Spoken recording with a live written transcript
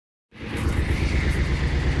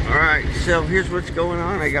Alright, so here's what's going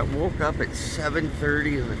on. I got woke up at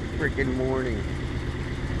 7:30 in the freaking morning.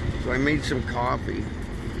 So I made some coffee.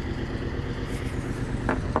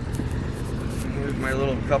 Here's my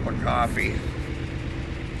little cup of coffee.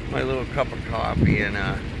 And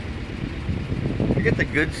I get the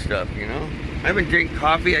good stuff, you know. I haven't drank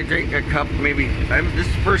coffee. I drank a cup maybe. This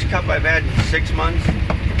is the first cup I've had in 6 months.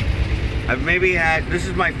 This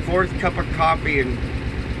is my 4th cup of coffee in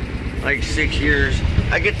like 6 years.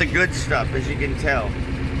 I get the good stuff, as you can tell.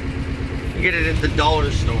 I get it at the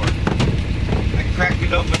dollar store. I cracked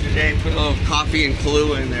it open today, put a little coffee and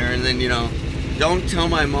Kahlua in there, and then, you know, don't tell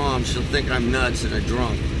my mom, she'll think I'm nuts and a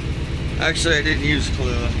drunk. Actually, I didn't use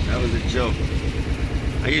Kahlua, that was a joke.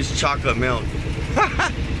 I used chocolate milk.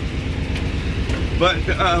 But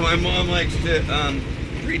my mom likes to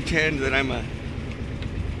pretend that I'm a,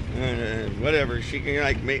 whatever, she can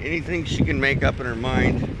like make anything she can make up in her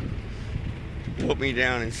mind. Put me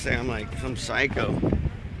down and say I'm like some psycho.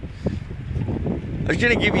 I was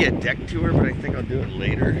gonna give you a deck tour, but I think I'll do it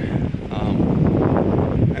later. I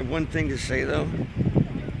have one thing to say though.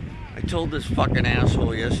 I told this fucking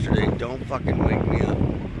asshole yesterday, don't fucking wake me up.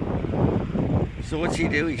 So what's he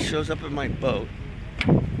do? He shows up at my boat.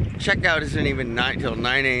 Checkout isn't even till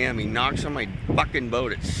 9 a.m. He knocks on my fucking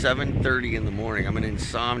boat at 7:30 in the morning. I'm an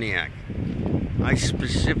insomniac. I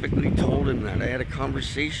specifically told him that. I had a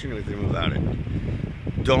conversation with him about it.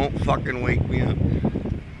 Don't fucking wake me up.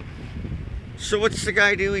 So what's the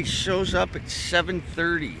guy do? He shows up at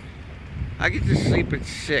 7:30. I get to sleep at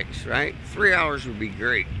 6, right? 3 hours would be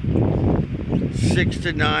great. 6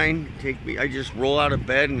 to 9, I just roll out of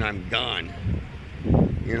bed and I'm gone.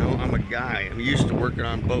 You know, I'm a guy. I'm used to working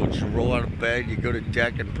on boats. You roll out of bed, you go to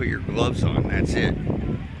deck and put your gloves on. That's it.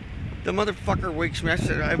 The motherfucker wakes me. I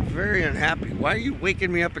said, I'm very unhappy. Why are you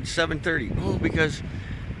waking me up at 7:30? Oh, because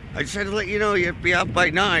I just had to let you know you have to be out by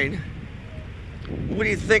 9. What do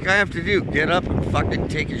you think I have to do? Get up and fucking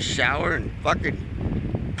take a shower and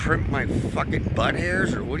fucking primp my fucking butt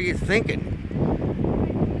hairs? Or what are you thinking?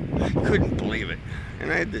 I couldn't believe it.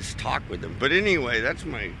 And I had this talk with him. But anyway, that's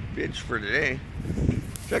my bitch for today.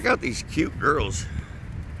 Check out these cute girls.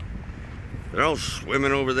 They're all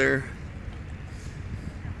swimming over there.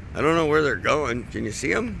 I don't know where they're going. Can you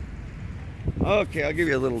see them? Okay, I'll give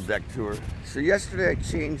you a little deck tour. So yesterday I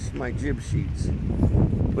changed my jib sheets.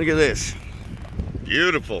 Look at this.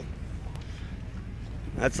 Beautiful.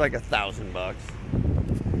 That's like $1,000.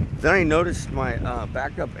 Then I noticed my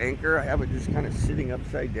backup anchor. I have it just kind of sitting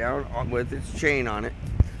upside down with its chain on it.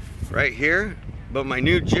 Right here. But my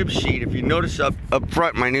new jib sheet, if you notice up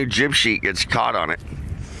front, my new jib sheet gets caught on it.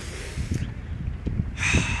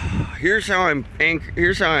 Here's how I'm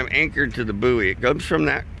anchored to the buoy. It comes from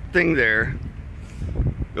that thing there,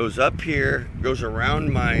 goes up here, goes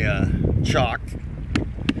around my chalk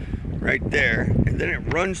right there, and then it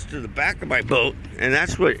runs to the back of my boat, and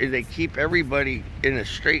that's what they keep everybody in a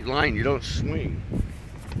straight line. You don't swing,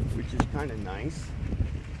 which is kind of nice.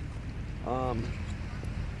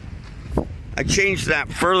 I changed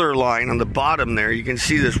that further line on the bottom there. You can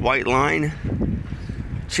see this white line.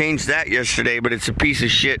 Changed that yesterday, but it's a piece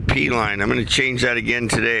of shit P line. I'm going to change that again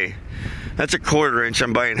today. That's a 1/4 inch.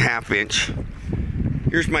 I'm buying 1/2 inch.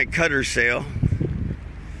 Here's my cutter sail.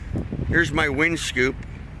 Here's my wind scoop.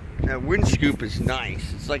 That wind scoop is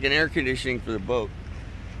nice. It's like an air conditioning for the boat.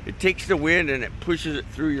 It takes the wind and it pushes it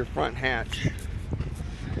through your front hatch.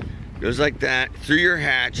 Goes like that, through your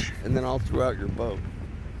hatch, and then all throughout your boat.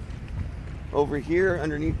 Over here,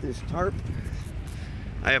 underneath this tarp,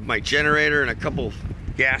 I have my generator and a couple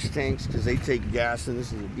gas tanks because they take gas, and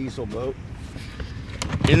this is a diesel boat.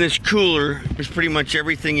 In this cooler is pretty much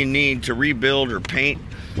everything you need to rebuild or paint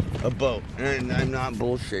a boat. And I'm not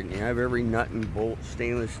bullshitting. You have every nut and bolt,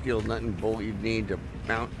 stainless steel nut and bolt you'd need to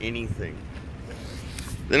mount anything.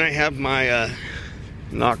 Then I have my,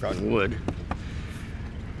 knock on wood,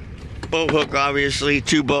 boat hook, obviously.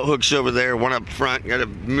 2 boat hooks over there, one up front. Got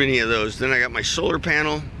many of those. Then I got my solar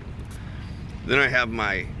panel. Then I have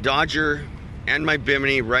my Dodger and my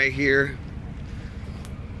Bimini right here.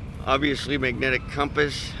 Obviously, magnetic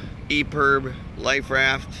compass, EPIRB, life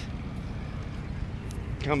raft.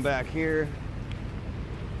 Come back here.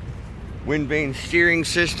 Wind vane steering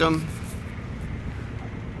system.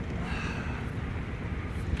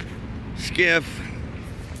 Skiff.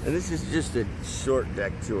 And this is just a short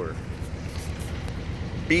deck tour.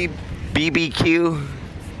 BBQ.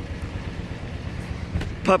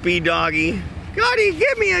 Puppy doggy. Gotti,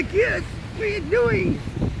 give me a kiss. What are you doing?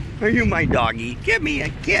 Are you my doggy? Give me a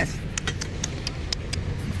kiss.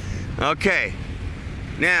 Okay.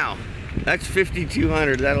 Now, that's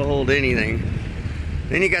 5,200. That'll hold anything.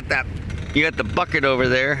 Then you got that You got the bucket over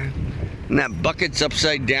there, and that bucket's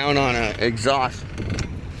upside down on a exhaust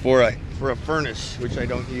for a furnace, which I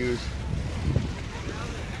don't use.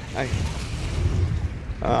 Hi.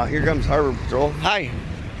 Here comes Harbor Patrol. Hi.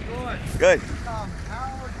 Good. How do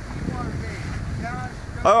you want to pay?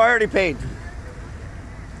 Oh, I already paid.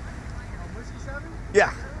 Whiskey 7?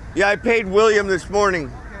 Yeah. Yeah, I paid William this morning.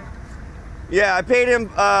 Okay. Yeah, I paid him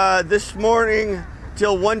this morning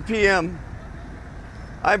till 1 p.m.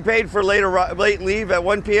 I paid for late leave at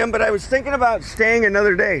 1 p.m., but I was thinking about staying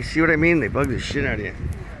another day. See what I mean? They bug the shit out of you.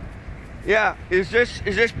 Yeah, is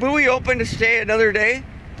this buoy open to stay another day?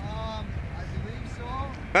 I believe so.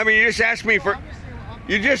 I mean, you just asked me for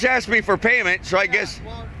payment, so I guess.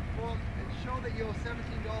 Well, it showed that you owe $17.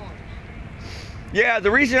 Yeah,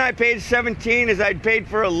 the reason I paid $17 is I'd paid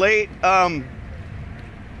for a late.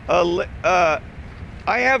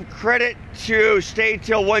 I have credit to stay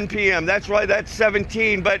till 1 p.m. That's why that's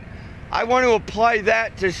 $17, but I want to apply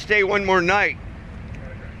that to stay one more night.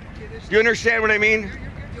 Okay, Do you understand what I mean? You're good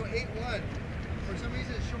till 8-1. For some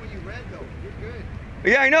reason it's showing you red though. You're good.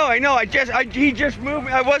 Yeah, I know. He just moved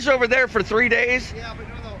me. I was over there for 3 days. Yeah, but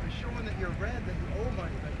no, it's showing that you're red, that you owe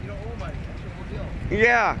money, but you don't owe money. That's your whole deal.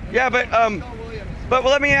 Yeah, but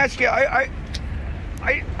let me ask you.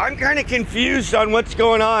 I'm kind of confused on what's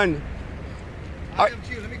going on. I am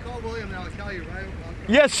too. Let me call William and I'll tell you, right?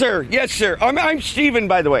 Yes, sir. Yes, sir. I'm Steven,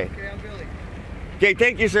 by the way. Okay, I'm Billy. Okay,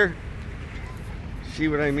 thank you, sir. See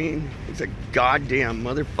what I mean? It's a goddamn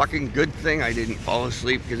motherfucking good thing I didn't fall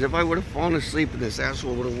asleep, because if I would have fallen asleep and this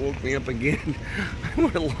asshole would have woke me up again, I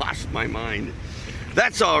would have lost my mind.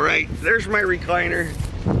 That's all right. There's my recliner.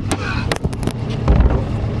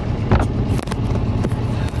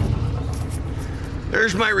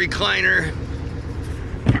 There's my recliner.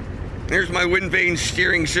 There's my wind vane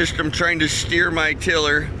steering system trying to steer my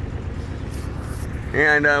tiller.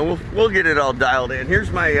 And we'll get it all dialed in.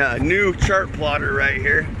 Here's my new chart plotter right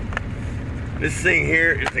here. This thing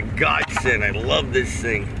here is a godsend. I love this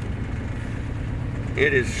thing.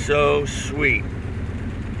 It is so sweet.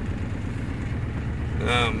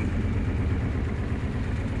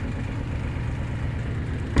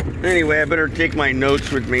 Anyway, I better take my notes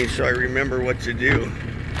with me so I remember what to do.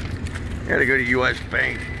 I gotta go to US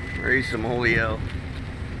Bank. Raise some holy hell.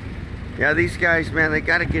 Yeah, these guys, man, they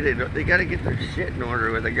gotta get their shit in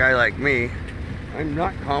order with a guy like me. I'm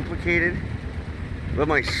not complicated, but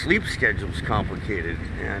my sleep schedule's complicated.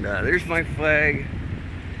 And there's my flag.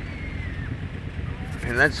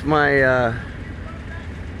 And that's my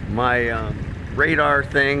radar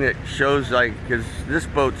thing that shows, like, because this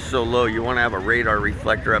boat's so low, you want to have a radar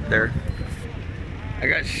reflector up there. I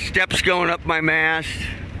got steps going up my mast.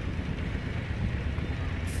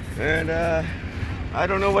 And I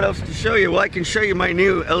don't know what else to show you. Well, I can show you my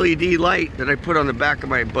new LED light that I put on the back of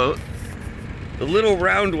my boat. The little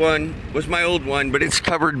round one was my old one, but it's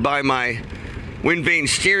covered by my wind vane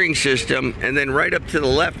steering system. And then right up to the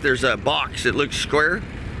left, there's a box that looks square.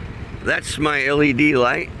 That's my LED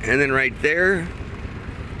light. And then right there,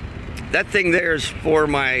 that thing there is for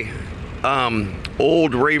my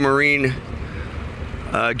old Ray Marine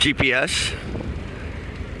GPS.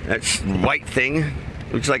 That's white thing.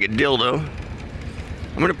 Looks like a dildo.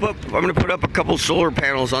 I'm gonna put up a couple solar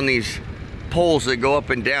panels on these poles that go up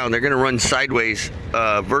and down. They're gonna run sideways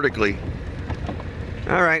vertically.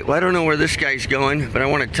 All right, well, I don't know where this guy's going, but I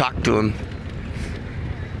want to talk to him.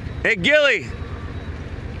 Hey, Gilly.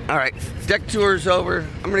 All right, deck tour's over.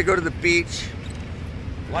 I'm gonna go to the beach.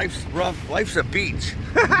 Life's rough. Life's a beach.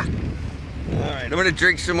 All right, I'm gonna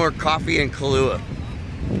drink some more coffee and Kahlua.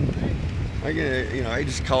 I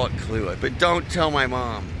just call it Kahlua, but don't tell my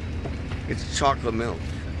mom. It's chocolate milk.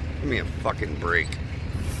 Give me a fucking break.